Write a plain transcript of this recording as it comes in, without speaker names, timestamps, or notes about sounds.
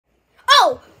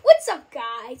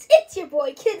guys, it's your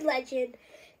boy Kid Legend.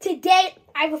 Today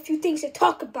I have a few things to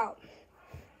talk about.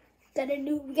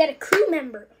 We got a crew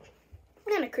member.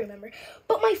 Not a crew member,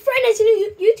 but my friend has a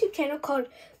new YouTube channel called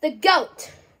The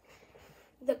Goat.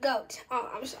 The Goat.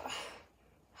 Oh, I'm sorry.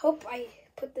 Hope I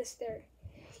put this there.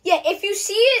 Yeah, if you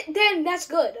see it, then that's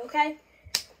good, okay?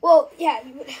 Well, yeah,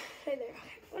 right there. Okay.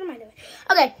 What am I doing?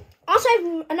 Okay, also I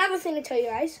have another thing to tell you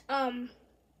guys. I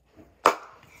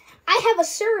have a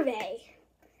survey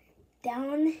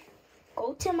down.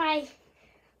 Go to my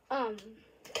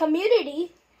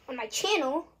community on my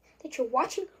channel that you're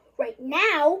watching right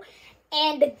now,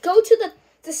 and go to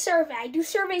the survey. I do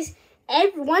surveys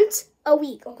once a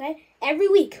week, okay? Every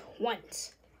week,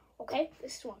 once. Okay?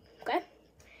 This is one, okay?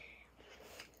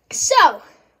 So,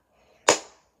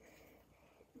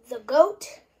 the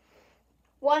GOAT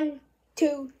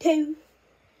 122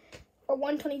 or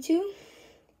 122,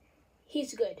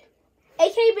 he's good.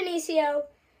 A.K.A. Benicio.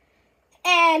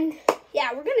 And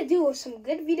yeah, we're gonna do some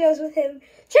good videos with him.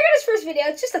 Check out his first video.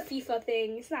 It's just a FIFA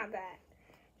thing. It's not that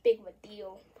big of a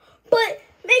deal. But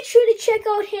make sure to check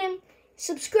out him.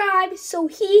 Subscribe so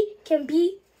he can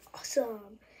be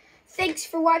awesome. Thanks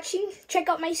for watching. Check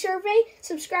out my survey.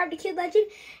 Subscribe to Kid Legend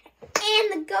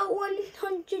and the GOAT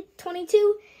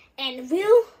 122. And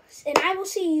I will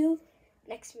see you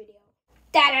next video.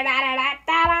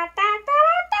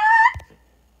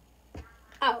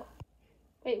 Oh.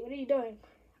 Wait, what are you doing?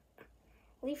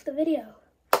 Leave the video.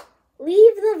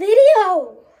 Leave the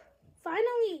video!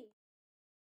 Finally!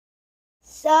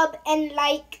 Sub and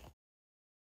like.